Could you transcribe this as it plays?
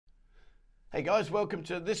Hey guys, welcome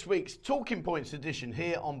to this week's Talking Points edition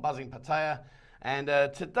here on Buzzing Pattaya. And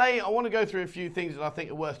today I want to go through a few things that I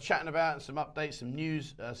think are worth chatting about, and some updates, some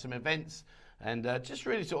news, some events, and just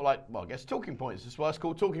really sort of like, well, I guess talking points. That's why it's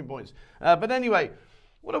called Talking Points. But anyway,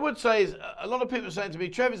 what I would say is a lot of people are saying to me,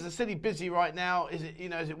 Trev, is the city busy right now? Is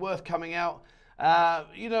it worth coming out?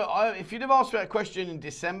 If you'd have asked me that question in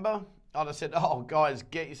December, I'd have said, oh guys,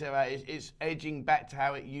 get yourself out. It's edging back to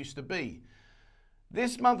how it used to be.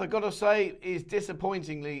 This month, I've got to say, is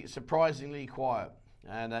disappointingly, surprisingly quiet.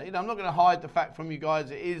 And, I'm not going to hide the fact from you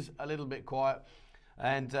guys, it is a little bit quiet.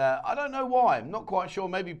 And I don't know why. I'm not quite sure.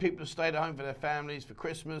 Maybe people have stayed at home for their families for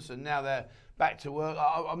Christmas and now they're back to work.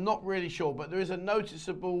 I'm not really sure, but there is a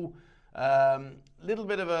noticeable little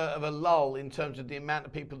bit of a lull in terms of the amount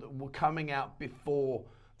of people that were coming out before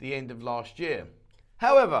the end of last year.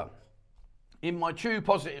 However, in my true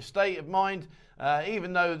positive state of mind,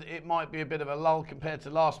 even though it might be a bit of a lull compared to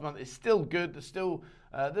last month, it's still good. There's still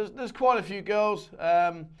there's quite a few girls.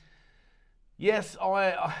 Yes,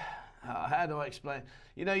 how do I explain?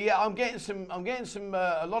 I'm getting some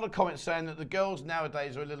a lot of comments saying that the girls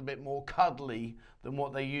nowadays are a little bit more cuddly than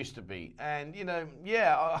what they used to be, and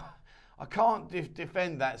I can't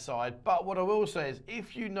defend that side. But what I will say is,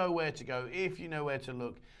 if you know where to go, if you know where to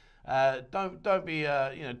look. Don't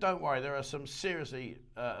worry. There are some seriously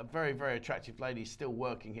very, very attractive ladies still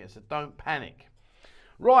working here, so don't panic.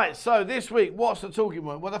 Right, so this week, what's the talking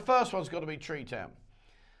point? Well, the first one's got to be Tree Town.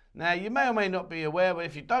 Now, you may or may not be aware, but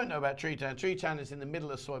if you don't know about Tree Town is in the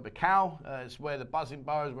middle of Soi Buakhao. It's where the Buzzing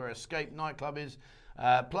Bar is, where Escape nightclub is,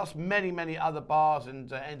 plus many, many other bars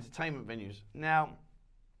and entertainment venues. Now,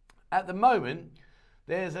 at the moment,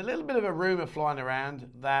 there's a little bit of a rumour flying around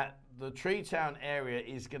that the Tree Town area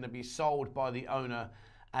is going to be sold by the owner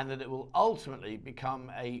and that it will ultimately become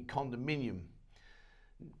a condominium.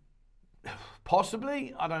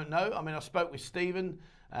 Possibly, I don't know. I mean, I spoke with Stephen,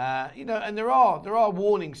 and there are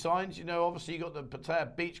warning signs. Obviously you've got the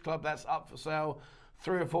Pattaya Beach Club, that's up for sale.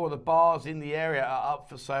 3 or 4 of the bars in the area are up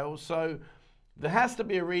for sale. So there has to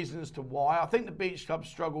be a reason as to why. I think the Beach Club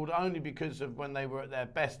struggled only because of when they were at their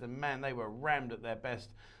best, and man, they were rammed at their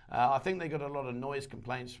best. I think they got a lot of noise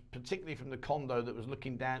complaints, particularly from the condo that was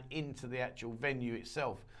looking down into the actual venue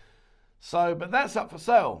itself. So, but that's up for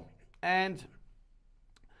sale. And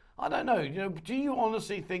I don't know, do you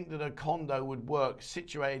honestly think that a condo would work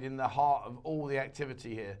situated in the heart of all the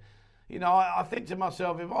activity here? I think to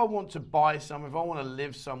myself, if I want to buy some, if I want to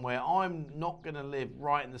live somewhere, I'm not going to live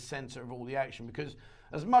right in the center of all the action, because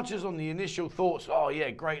as much as on the initial thoughts, oh yeah,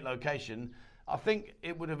 great location, I think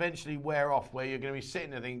it would eventually wear off, where you're going to be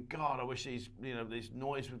sitting there thinking, God, I wish this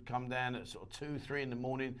noise would come down at sort of 2, 3 in the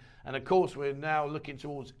morning. And of course, we're now looking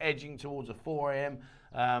edging towards a 4 a.m.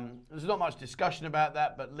 There's not much discussion about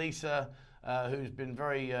that, but Lisa, who's been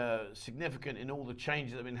very significant in all the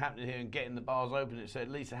changes that have been happening here and getting the bars open, it said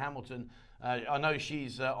Lisa Hamilton, I know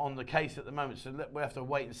she's on the case at the moment, so we'll have to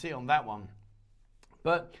wait and see on that one.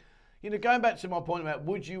 But going back to my point about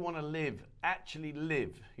would you want to actually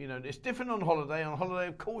live? It's different on holiday. On holiday,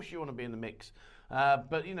 of course, you want to be in the mix.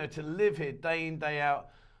 But, to live here day in, day out,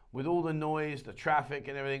 with all the noise, the traffic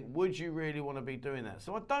and everything, would you really want to be doing that?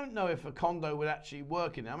 So I don't know if a condo would actually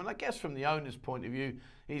work in it. I mean, I guess from the owner's point of view,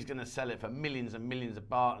 he's going to sell it for millions and millions of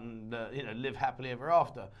baht and, live happily ever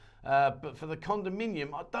after. But for the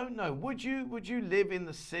condominium, I don't know. Would you live in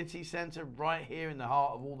the city centre right here in the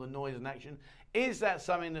heart of all the noise and action? Is that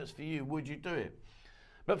something that's for you? Would you do it?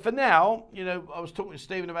 But for now, I was talking to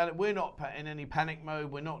Stephen about it. We're not in any panic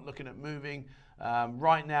mode. We're not looking at moving.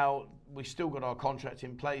 Right now, we still got our contract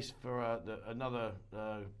in place for another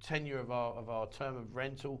tenure of our term of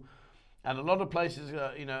rental. And a lot of places,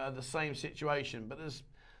 are the same situation. But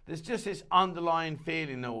there's just this underlying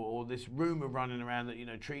feeling or this rumour running around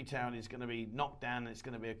that, Tree Town is going to be knocked down and it's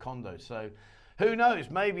going to be a condo. So who knows?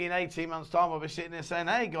 Maybe in 18 months' time, I'll be sitting there saying,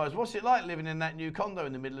 hey, guys, what's it like living in that new condo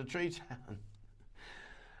in the middle of Tree Town?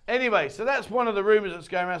 Anyway, so that's one of the rumours that's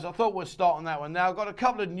going around. So I thought we'd start on that one. Now, I've got a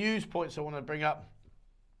couple of news points I want to bring up.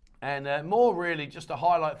 And more really just to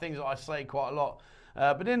highlight things that I say quite a lot.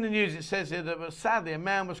 But in the news, it says here that sadly, a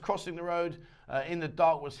man was crossing the road in the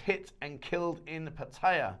dark, was hit and killed in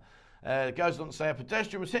Pattaya. It goes on to say a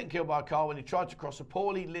pedestrian was hit and killed by a car when he tried to cross a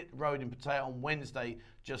poorly lit road in Pattaya on Wednesday,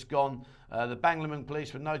 just gone. The Banglamung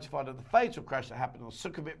police were notified of the fatal crash that happened on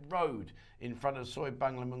Sukhumvit Road in front of Soi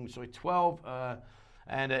Banglamung, Soi 12,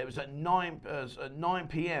 and it was at 9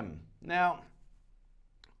 p.m. Now,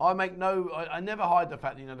 I never hide the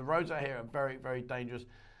fact that the roads out here are very, very dangerous.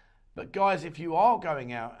 But guys, if you are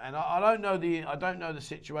going out, and I don't know the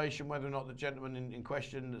situation, whether or not the gentleman in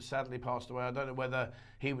question that sadly passed away, I don't know whether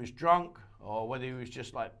he was drunk or whether he was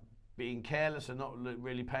just like being careless and not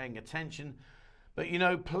really paying attention. But, you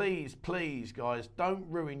know, please, please, guys, don't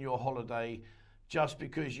ruin your holiday just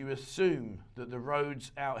because you assume that the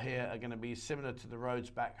roads out here are going to be similar to the roads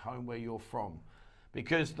back home where you're from.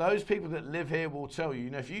 Because those people that live here will tell you, you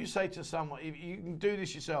know, if you say to someone, if you can do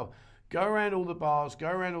this yourself, go around all the bars, go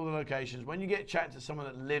around all the locations. When you get chatting to someone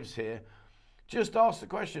that lives here, just ask the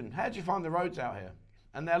question, how do you find the roads out here?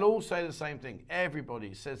 And they'll all say the same thing.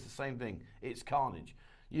 Everybody says the same thing. It's carnage.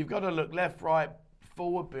 You've got to look left, right,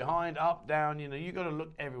 forward, behind, up, down. You know, you've got to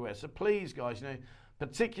look everywhere. So please, guys, you know,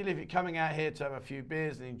 particularly if you're coming out here to have a few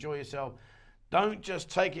beers and enjoy yourself, don't just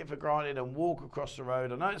take it for granted and walk across the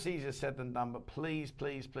road. I know it's easier said than done, but please,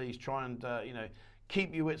 please, please try and, you know,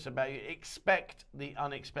 keep your wits about you. Expect the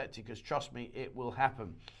unexpected, because trust me, it will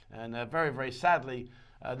happen. And very, very sadly,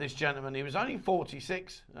 this gentleman, he was only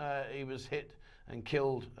 46. He was hit and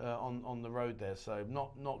killed on the road there, so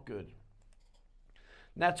not good.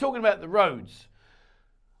 Now, talking about the roads,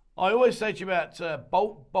 I always say to you about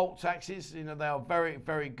Bolt taxis. You know, they are very,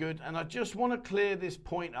 very good. And I just want to clear this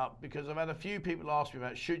point up because I've had a few people ask me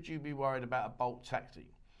about, should you be worried about a Bolt taxi?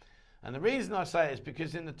 And the reason I say it is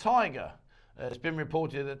because in the Tiger, it's been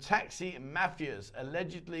reported that taxi mafias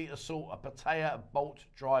allegedly assault a Pattaya Bolt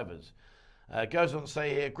drivers. It goes on to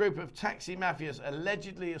say here, a group of taxi mafias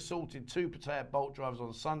allegedly assaulted 2 Pattaya Bolt drivers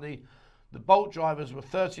on Sunday. The Bolt drivers were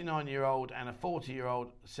 39-year-old and a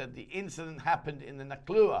 40-year-old, said the incident happened in the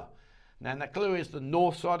Naklua. Now, Naklua is the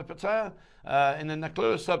north side of Pattaya, in the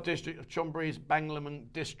Naklua sub-district of Chonburi's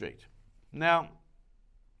Banglaman district. Now,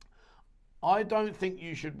 I don't think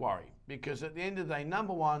you should worry, because at the end of the day,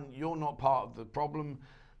 number one, you're not part of the problem.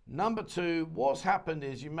 Number two, what's happened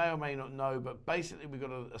is, you may or may not know, but basically we've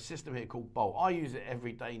got a system here called Bolt. I use it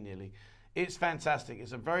every day nearly. It's fantastic.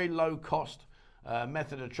 It's a very low cost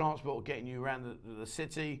method of transport getting you around the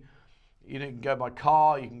city. You know, you can go by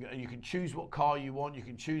car. You can choose what car you want. You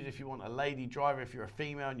can choose if you want a lady driver, if you're a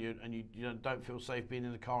female and you don't feel safe being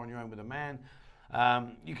in the car on your own with a man.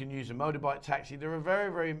 You can use a motorbike taxi. There are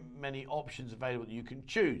very, very many options available that you can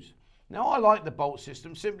choose. Now, I like the Bolt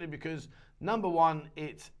system simply because, number one,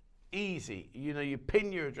 it's easy. You know, you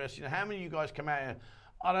pin your address. You know, how many of you guys come out here?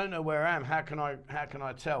 I don't know where I am. How can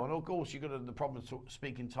I tell? And of course, you've got the problem of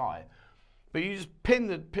speaking Thai. But you just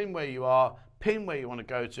pin where you are, pin where you want to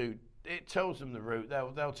go to. It tells them the route.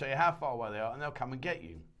 They'll tell you how far away they are, and they'll come and get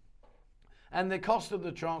you. And the cost of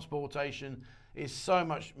the transportation is so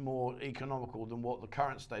much more economical than what the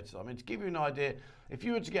current status is. I mean, to give you an idea, if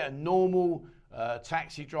you were to get a normal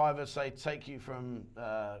taxi driver, say, take you from,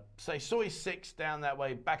 say, Soy 6 down that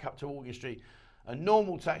way, back up to Walking Street, a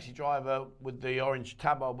normal taxi driver with the orange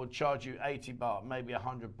tabard would charge you 80 baht, maybe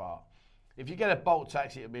 100 baht. If you get a Bolt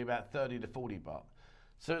taxi, it'll be about 30 to 40 baht.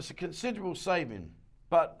 So it's a considerable saving.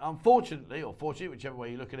 But unfortunately, or fortunately, whichever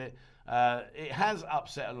way you look at it, it has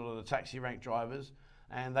upset a lot of the taxi rank drivers.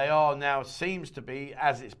 And they are now, seems to be,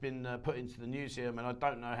 as it's been put into the news here, I mean, I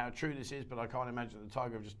don't know how true this is, but I can't imagine the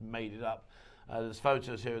Tiger have just made it up. There's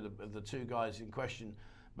photos here of the 2 guys in question.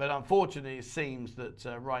 But unfortunately, it seems that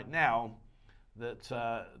right now,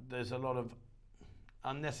 that there's a lot of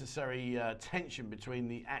unnecessary tension between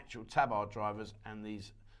the actual tabard drivers and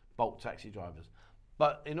these Bolt taxi drivers.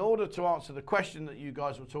 But in order to answer the question that you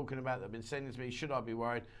guys were talking about that have been sending to me, should I be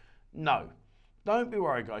worried? No. Don't be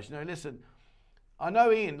worried, guys. You know, listen, I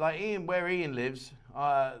know Ian, where Ian lives,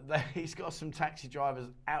 he's got some taxi drivers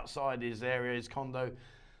outside his area, his condo.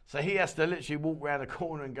 So he has to literally walk around a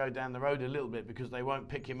corner and go down the road a little bit because they won't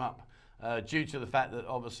pick him up due to the fact that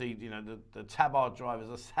obviously, you know, the tabard drivers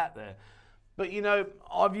are sat there. But, you know,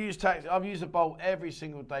 I've used a Bolt every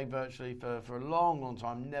single day virtually for a long, long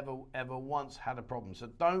time. Never, ever once had a problem. So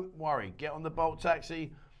don't worry. Get on the Bolt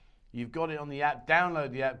taxi. You've got it on the app.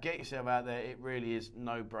 Download the app. Get yourself out there. It really is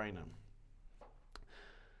no-brainer.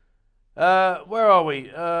 Where are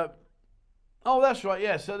we? Oh, that's right.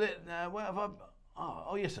 Yeah. So, where have I?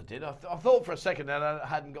 Oh, yes, I did. I thought for a second that I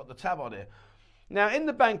hadn't got the tab on here. Now, in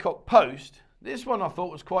the Bangkok Post, this one I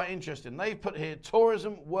thought was quite interesting. They've put here,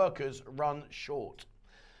 tourism workers run short.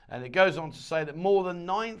 And it goes on to say that more than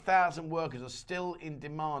 9,000 workers are still in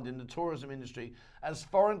demand in the tourism industry as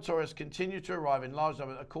foreign tourists continue to arrive in large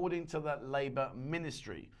numbers, according to the Labour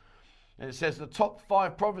Ministry. And it says the top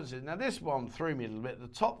 5 provinces. Now, this one threw me a little bit. The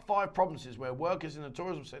top 5 provinces where workers in the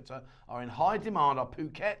tourism sector are in high demand are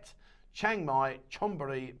Phuket, Chiang Mai,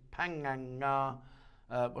 Chonburi, Phang Nga,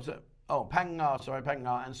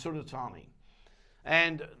 and Surat Thani.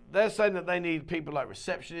 And they're saying that they need people like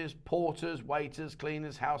receptionists, porters, waiters,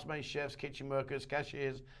 cleaners, housemaids, chefs, kitchen workers,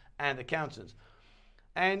 cashiers, and accountants.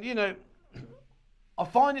 And, you know, I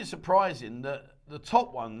find it surprising that the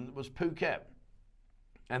top one was Phuket.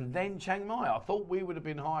 and then Chiang Mai. I thought we would have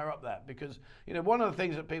been higher up that because, you know, one of the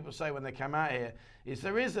things that people say when they come out here is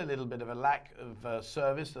there is a little bit of a lack of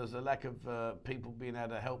service. There's a lack of people being able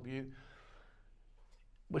to help you.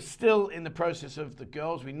 We're still in the process of the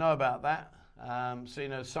girls. We know about that. So, you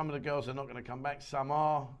know, some of the girls are not going to come back. Some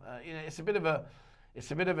are. You know, it's a bit of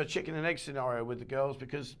a chicken and egg scenario with the girls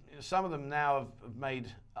because, you know, some of them now have made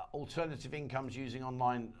alternative incomes using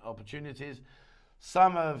online opportunities.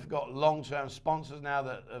 Some have got long-term sponsors now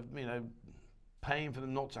that are, you know, paying for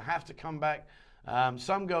them not to have to come back.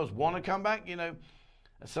 Some girls want to come back, you know,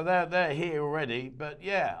 so they're here already. But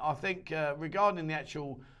yeah, I think regarding the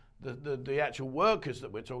actual workers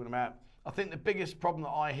that we're talking about, I think the biggest problem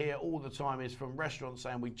that I hear all the time is from restaurants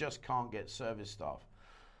saying we just can't get service staff.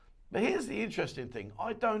 But here's the interesting thing: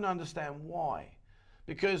 I don't understand why,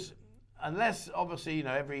 because unless, obviously, you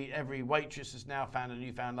know, every waitress has now found a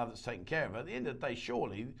newfound love that's taken care of her. At the end of the day,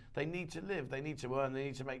 surely they need to live, they need to earn, they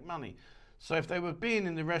need to make money. So if they were being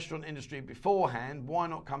in the restaurant industry beforehand, why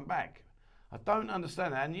not come back? I don't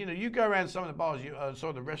understand that. And, you know, you go around some of the bars, some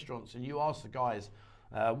of the restaurants, and you ask the guys,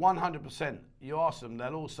 100%, you ask them,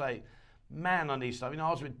 they'll all say, man, I need stuff. You know,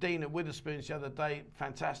 I was with Dean at Witherspoons the other day.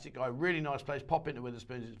 Fantastic guy, really nice place. Pop into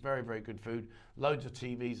Witherspoons, it's very, very good food. Loads of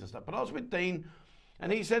TVs and stuff. But I was with Dean,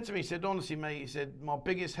 and he said to me, he said, honestly, mate, he said, my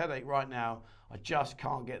biggest headache right now, I just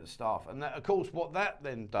can't get the staff. And that, of course, what that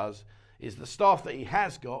then does is the staff that he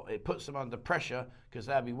has got, it puts them under pressure because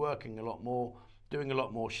they'll be working a lot more, doing a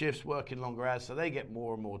lot more shifts, working longer hours, so they get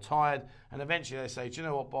more and more tired. And eventually they say, do you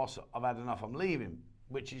know what, boss, I've had enough, I'm leaving,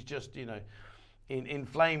 which is just, you know,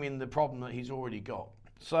 inflaming the problem that he's already got.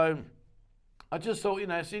 So I just thought, you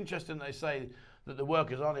know, it's interesting they say that the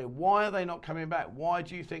workers aren't here. Why are they not coming back? Why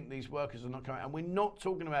do you think these workers are not coming? And we're not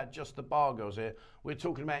talking about just the bar girls here. We're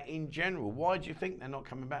talking about in general. Why do you think they're not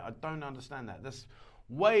coming back? I don't understand that. That's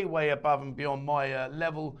way, way above and beyond my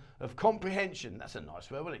level of comprehension. That's a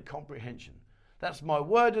nice word, isn't it? Comprehension. That's my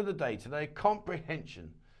word of the day today,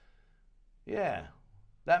 comprehension. Yeah,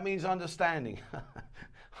 that means understanding.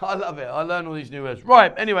 I love it. I learn all these new words.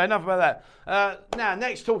 Right, anyway, enough about that. Now,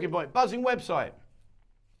 next talking point, buzzing website.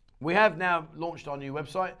 We have now launched our new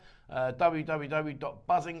website,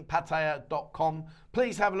 www.buzzingpattaya.com.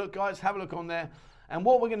 Please have a look, guys. Have a look on there. And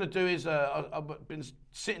what we're going to do is, I've been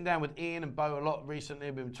sitting down with Ian and Bo a lot recently.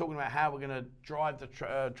 We've been talking about how we're going to drive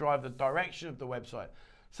the direction of the website.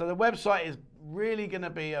 So the website is really going to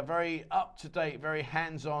be a very up-to-date, very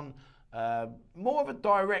hands-on, more of a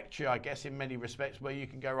directory, I guess, in many respects, where you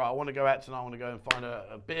can go, right, I want to go out tonight, I want to go and find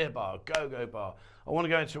a beer bar, a go-go bar. I want to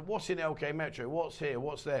go into what's in LK Metro, what's here,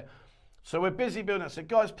 what's there. So we're busy building that. So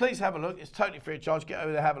guys, please have a look. It's totally free of charge. Get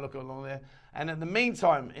over there, have a look along there. And in the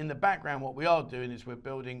meantime, in the background, what we are doing is we're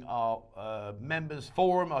building our members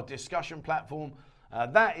forum, our discussion platform.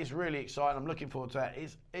 That is really exciting. I'm looking forward to that.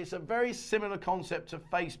 It's a very similar concept to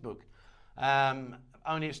Facebook.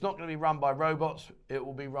 Only it's not going to be run by robots. It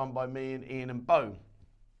will be run by me and Ian and Bo.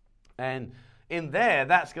 And in there,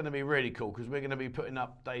 that's going to be really cool because we're going to be putting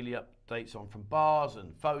up daily updates on from bars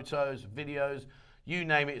and photos, videos, you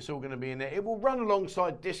name it, it's all going to be in there. It will run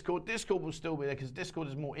alongside Discord. Discord will still be there because Discord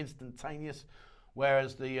is more instantaneous,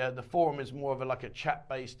 whereas the forum is more of like a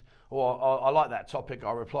chat-based, or I like that topic,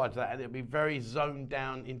 I'll reply to that, and it'll be very zoned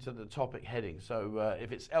down into the topic heading. So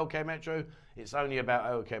if it's LK Metro, it's only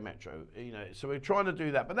about LK Metro, you know. So we're trying to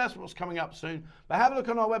do that, but that's what's coming up soon. But have a look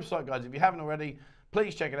on our website, guys. If you haven't already,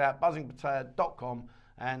 please check it out, buzzingpattaya.com.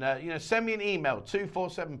 And you know, send me an email,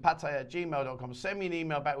 247pattaya@gmail.com. Send me an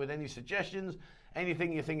email back with any suggestions,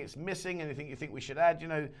 anything you think it's missing, anything you think we should add. You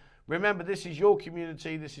know, remember, this is your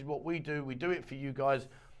community. This is what we do. We do it for you guys.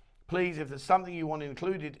 Please, if there's something you want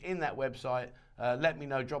included in that website, let me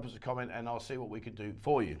know. Drop us a comment, and I'll see what we can do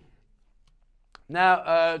for you.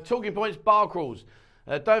 Now, talking points, bar crawls.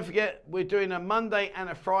 Don't forget, we're doing a Monday and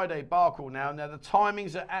a Friday bar crawl now. Now, the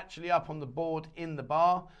timings are actually up on the board in the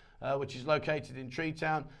bar, which is located in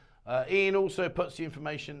Treetown. Ian also puts the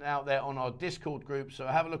information out there on our Discord group, so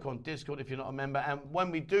have a look on Discord if you're not a member. And when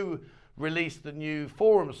we do release the new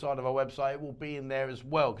forum side of our website, it will be in there as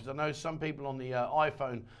well, because I know some people on the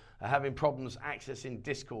iPhone are having problems accessing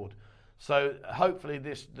Discord. So hopefully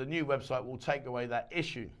the new website will take away that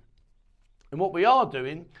issue. And what we are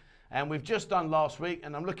doing, and we've just done last week,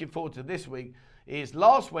 and I'm looking forward to this week, is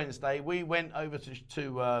last Wednesday we went over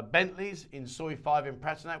to Bentley's in Soi 5 in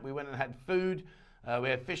Pattaya. We went and had food. We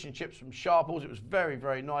had fish and chips from Sharples. It was very,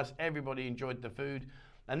 very nice. Everybody enjoyed the food.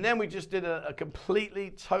 And then we just did a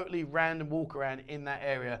completely, totally random walk around in that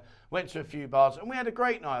area. Went to a few bars, and we had a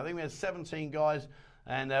great night. I think we had 17 guys,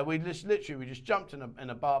 and we just jumped in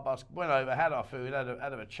a bar bus, went over, had our food, had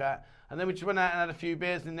a chat, and then we just went out and had a few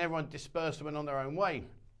beers, and then everyone dispersed and went on their own way.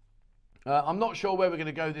 I'm not sure where we're going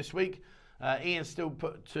to go this week. Ian's still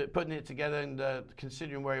putting it together and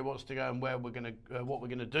considering where he wants to go and where we're going to, what we're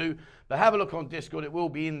going to do. But have a look on Discord. It will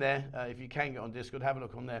be in there. If you can get on Discord, have a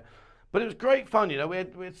look on there. But it was great fun. You know, we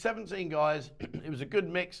had 17 guys. It was a good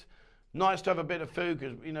mix. Nice to have a bit of food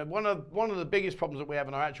because, you know, one of the biggest problems that we have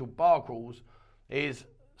in our actual bar crawls is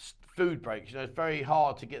food breaks. You know, it's very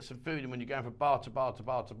hard to get some food in when you're going from bar to bar to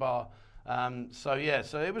bar to bar. So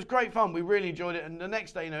it was great fun. We really enjoyed it. And the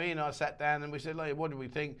next day, you know, Ian and I sat down and we said, like, what did we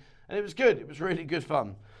think? And it was good. It was really good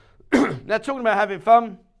fun. Now, talking about having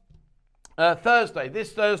fun,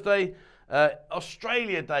 this Thursday,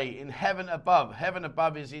 Australia Day in Heaven Above. Heaven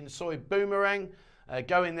Above is in Soy Boomerang.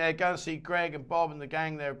 Go in there, go and see Greg and Bob and the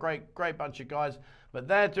gang. They're a great bunch of guys. But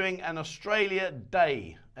they're doing an Australia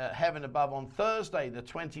Day at Heaven Above on Thursday, the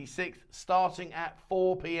 26th, starting at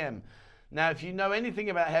 4 p.m. Now, if you know anything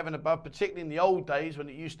about Heaven Above, particularly in the old days when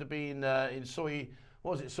it used to be in Soy,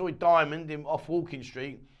 what was it, Soy Diamond off Walking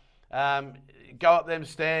Street, go up them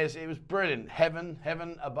stairs. It was brilliant.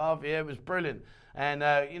 Heaven Above, yeah, it was brilliant.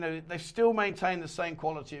 And, you know, they still maintain the same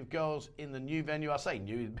quality of girls in the new venue. I say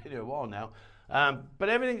new, it's been a while now. But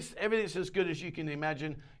everything's as good as you can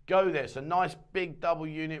imagine. Go there. It's a nice big double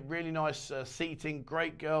unit, really nice seating,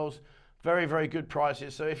 great girls, very, very good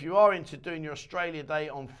prices. So if you are into doing your Australia Day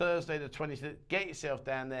on Thursday the 26th, get yourself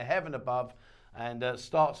down there, Heaven Above, and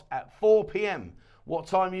starts at 4 p.m. What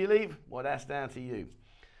time you leave? Well, that's down to you.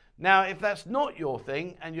 Now, if that's not your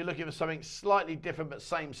thing and you're looking for something slightly different but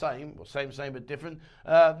same but different,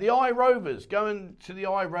 the iRovers, going to the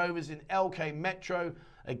iRovers in LK Metro,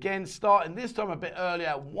 again, starting this time a bit earlier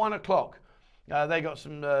at 1 o'clock. They got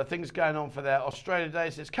some things going on for their Australia Day.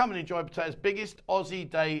 It says, come and enjoy Pattaya's biggest Aussie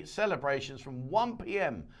Day celebrations from 1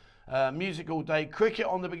 p.m. Music all day, cricket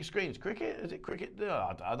on the big screens. Cricket? Is it cricket?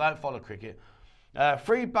 No, I don't follow cricket.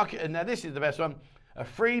 Free bucket, and now this is the best one, a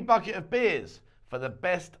free bucket of beers for the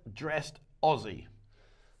best dressed Aussie.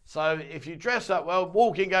 So if you dress up well,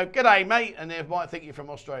 walk in, go, g'day mate, and they might think you're from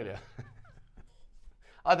Australia.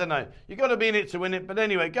 I don't know. You've got to be in it to win it. But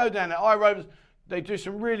anyway, go down there. iRovers, they do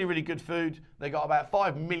some really, really good food. They got about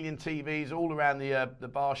 5 million TVs all around the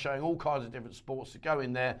bar showing all kinds of different sports. So go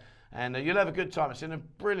in there and you'll have a good time. It's in a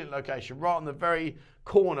brilliant location, right on the very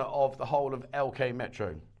corner of the whole of LK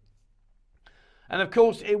Metro. And of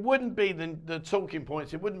course, it wouldn't be the talking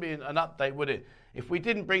points. It wouldn't be an update, would it? If we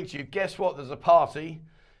didn't bring to you, guess what? There's a party.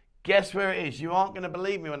 Guess where it is? You aren't going to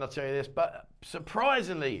believe me when I tell you this, but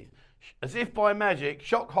surprisingly, as if by magic,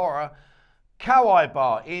 shock horror, Kauai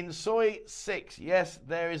Bar in Soy 6. Yes,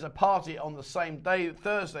 there is a party on the same day,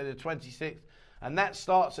 Thursday the 26th, and that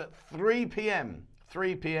starts at 3 p.m.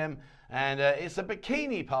 3 p.m. And it's a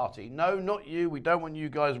bikini party. No, not you. We don't want you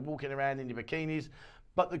guys walking around in your bikinis,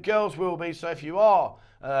 but the girls will be. So if you are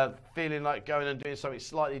feeling like going and doing something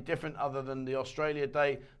slightly different other than the Australia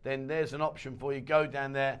Day, then there's an option for you. Go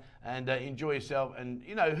down there and enjoy yourself. And,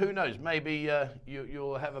 you know, who knows? Maybe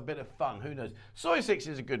you'll have a bit of fun. Who knows? Soy 6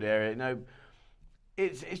 is a good area. You know,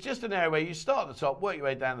 it's just an area where you start at the top, work your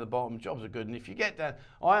way down to the bottom. Jobs are good. And if you get down,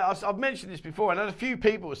 I've mentioned this before, and I had a few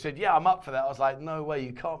people who said, yeah, I'm up for that. I was like, no way,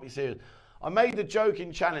 you can't be serious. I made the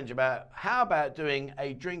joking challenge about how about doing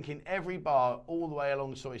a drink in every bar all the way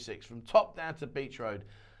along Soy 6, from top down to Beach Road,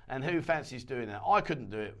 and who fancies doing that? I couldn't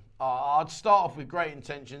do it. I'd start off with great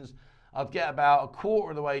intentions. I'd get about a quarter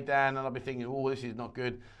of the way down and I'd be thinking, oh, this is not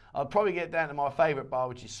good. I'd probably get down to my favourite bar,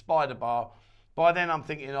 which is Spider Bar. By then I'm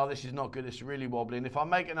thinking, oh, this is not good, it's really wobbly. And if I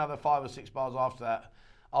make another 5 or 6 bars after that,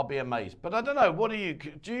 I'll be amazed. But I don't know, what do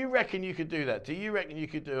you reckon you could do that? Do you reckon you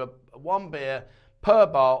could do one beer per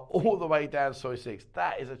bar all the way down Soy 6?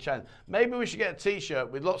 That is a challenge. Maybe we should get a t-shirt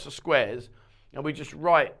with lots of squares and we just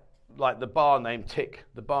write like the bar name tick,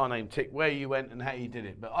 where you went and how you did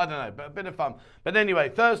it. But I don't know, but a bit of fun. But anyway,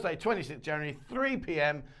 Thursday, 26th January, 3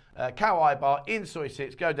 p.m, Kauai Bar in Soy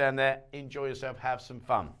 6. Go down there, enjoy yourself, have some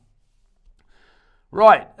fun.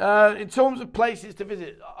 Right, in terms of places to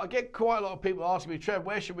visit, I get quite a lot of people asking me, Trev,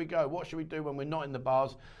 where should we go? What should we do when we're not in the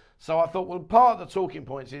bars? So I thought, well, part of the talking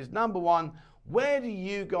points is, number one, where do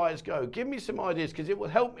you guys go? Give me some ideas, because it will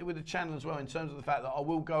help me with the channel as well in terms of the fact that I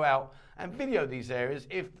will go out and video these areas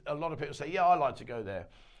if a lot of people say, yeah, I like to go there.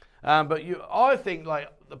 But I think like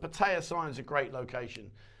the Pattaya sign is a great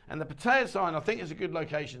location. And the Pattaya sign, I think, is a good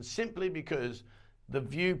location simply because the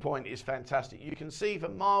viewpoint is fantastic. You can see for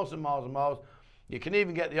miles and miles and miles. You can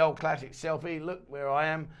even get the old classic selfie, look where I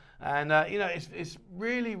am. And, you know, it's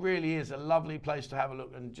really, really is a lovely place to have a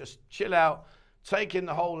look and just chill out, take in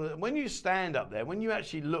the whole. When you stand up there, when you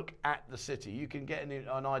actually look at the city, you can get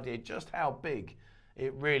an idea just how big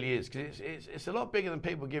it really is. Because it's a lot bigger than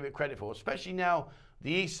people give it credit for, especially now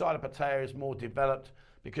the east side of Pattaya is more developed.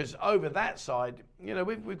 because over that side, you know,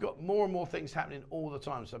 we've got more and more things happening all the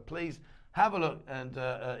time. So please have a look, and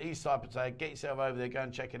East Side Pattaya, get yourself over there, go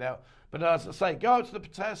and check it out. But as I say, go out to the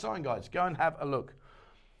Pattaya sign, guys. Go and have a look.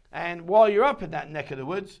 And while you're up in that neck of the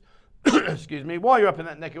woods, excuse me, while you're up in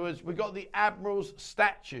that neck of the woods, we've got the Admiral's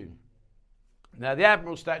statue. Now, the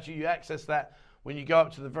Admiral's statue, you access that when you go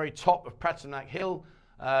up to the very top of Pattaya Hill.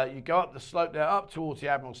 You go up the slope there, up towards the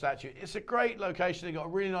Admiral statue. It's a great location. They've got a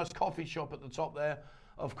really nice coffee shop at the top there.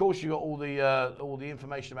 Of course, you've got all the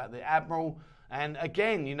information about the Admiral. And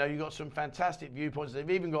again, you know, you've got some fantastic viewpoints. They've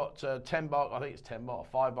even got 10 baht, I think it's 10 baht,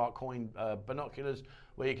 5 baht coin binoculars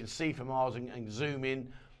where you can see for miles and zoom in.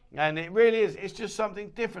 And it really is, it's just something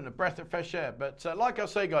different, a breath of fresh air. But like I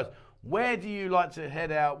say, guys, where do you like to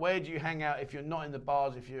head out? Where do you hang out if you're not in the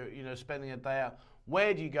bars, if you're, you know, spending a day out?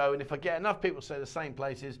 Where do you go? And if I get enough people to say the same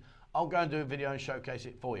places, I'll go and do a video and showcase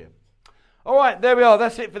it for you. All right, there we are.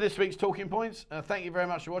 That's it for this week's Talking Points. Thank you very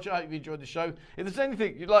much for watching. I hope you enjoyed the show. If there's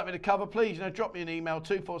anything you'd like me to cover, please, you know, drop me an email,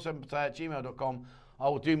 247pattaya@gmail.com. I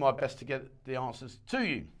will do my best to get the answers to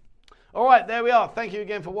you. All right, there we are. Thank you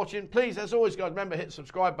again for watching. Please, as always, guys, remember, hit the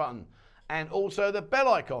subscribe button and also the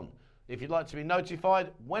bell icon if you'd like to be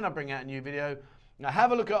notified when I bring out a new video. Now,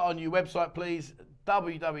 have a look at our new website, please,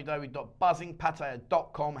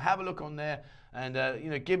 www.buzzingpattaya.com. Have a look on there and, you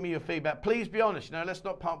know, give me your feedback. Please be honest. You know, let's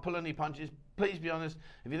not pull any punches. Please be honest.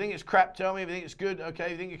 If you think it's crap, tell me. If you think it's good, okay.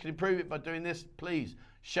 If you think you can improve it by doing this, please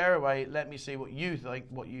share away. Let me see what you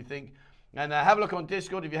think. And have a look on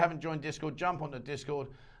Discord. If you haven't joined Discord, jump onto Discord.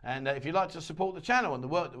 And if you'd like to support the channel and the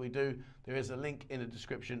work that we do, there is a link in the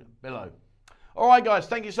description below. All right, guys,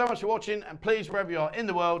 thank you so much for watching. And please, wherever you are in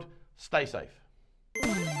the world, stay safe.